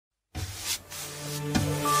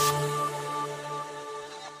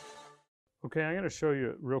Okay, I'm going to show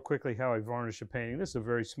you real quickly how I varnish a painting. This is a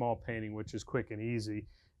very small painting, which is quick and easy.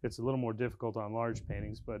 It's a little more difficult on large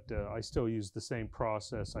paintings, but I still use the same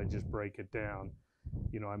process. I just break it down.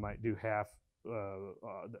 You know, I might do half,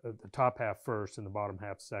 the top half first and the bottom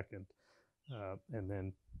half second, and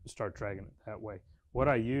then start dragging it that way. What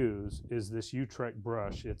I use is this Utrecht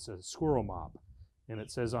brush. It's a squirrel mop, and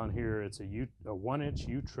it says on here it's a 1-inch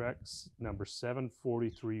Utrecht number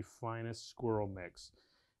 743 finest squirrel mix.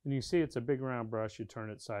 And you see it's a big round brush. You turn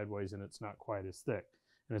it sideways and it's not quite as thick,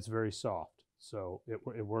 and it's very soft, so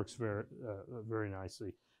it works very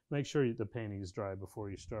nicely. Make sure the painting is dry before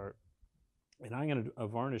you start. And I'm going to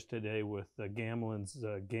varnish today with Gamlin's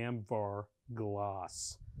Gamvar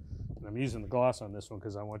gloss. And I'm using the gloss on this one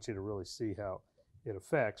because I want you to really see how it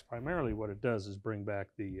affects. Primarily what it does is bring back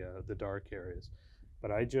the dark areas. But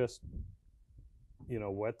I just, you know,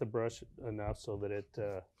 wet the brush enough so that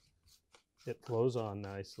it flows on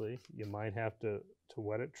nicely. You might have to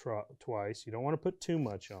wet it twice. You don't want to put too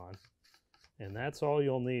much on. And that's all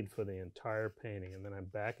you'll need for the entire painting. And then I'm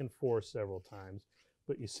back and forth several times.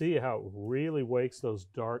 But you see how it really wakes those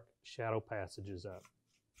dark shadow passages up.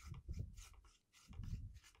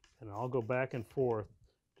 And I'll go back and forth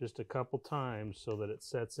just a couple times so that it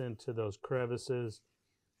sets into those crevices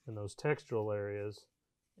and those textural areas.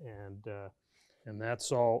 And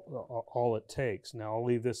that's all it takes. Now I'll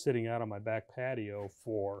leave this sitting out on my back patio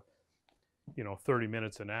for, you know, 30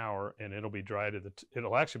 minutes, an hour, and it'll be dry to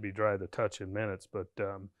it'll actually be dry to the touch in minutes, but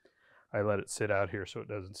I let it sit out here so it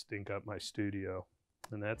doesn't stink up my studio.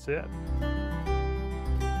 And that's it.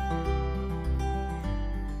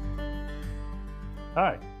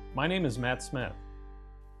 Hi, my name is Matt Smith.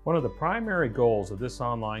 One of the primary goals of this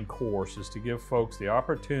online course is to give folks the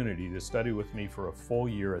opportunity to study with me for a full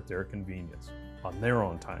year at their convenience, on their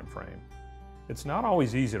own time frame. It's not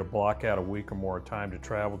always easy to block out a week or more time to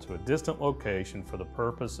travel to a distant location for the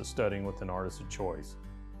purpose of studying with an artist of choice.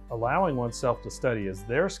 Allowing oneself to study as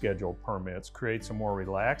their schedule permits creates a more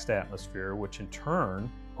relaxed atmosphere, which in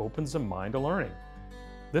turn opens the mind to learning.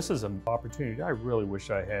 This is an opportunity I really wish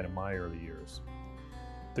I had in my early years.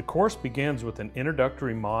 The course begins with an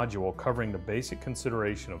introductory module covering the basic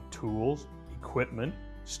consideration of tools, equipment,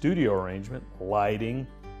 studio arrangement, lighting,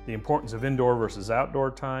 the importance of indoor versus outdoor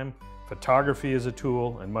time, photography as a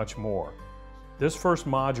tool, and much more. This first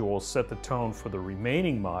module will set the tone for the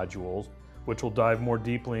remaining modules, which will dive more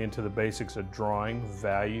deeply into the basics of drawing,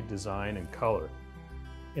 value, design, and color.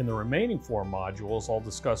 In the remaining 4 modules, I'll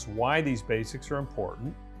discuss why these basics are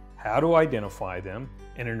important, how to identify them,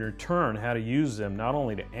 and in return, how to use them not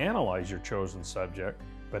only to analyze your chosen subject,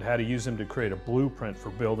 but how to use them to create a blueprint for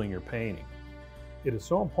building your painting. It is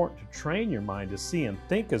so important to train your mind to see and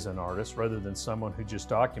think as an artist rather than someone who just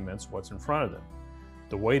documents what's in front of them.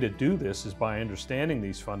 The way to do this is by understanding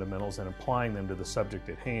these fundamentals and applying them to the subject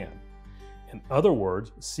at hand. In other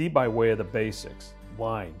words, see by way of the basics,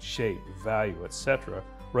 line, shape, value, etc.,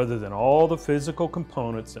 rather than all the physical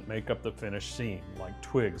components that make up the finished scene, like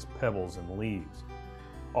twigs, pebbles, and leaves.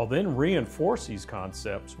 I'll then reinforce these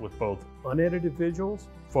concepts with both unedited visuals,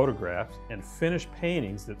 photographs, and finished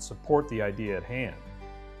paintings that support the idea at hand.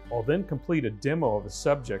 I'll then complete a demo of a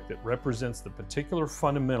subject that represents the particular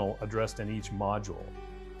fundamental addressed in each module.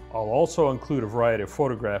 I'll also include a variety of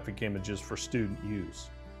photographic images for student use.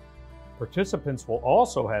 Participants will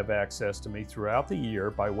also have access to me throughout the year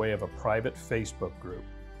by way of a private Facebook group.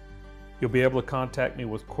 You'll be able to contact me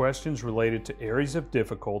with questions related to areas of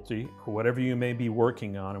difficulty or whatever you may be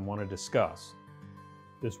working on and want to discuss.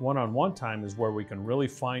 This one-on-one time is where we can really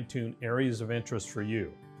fine-tune areas of interest for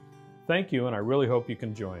you. Thank you, and I really hope you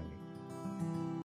can join me.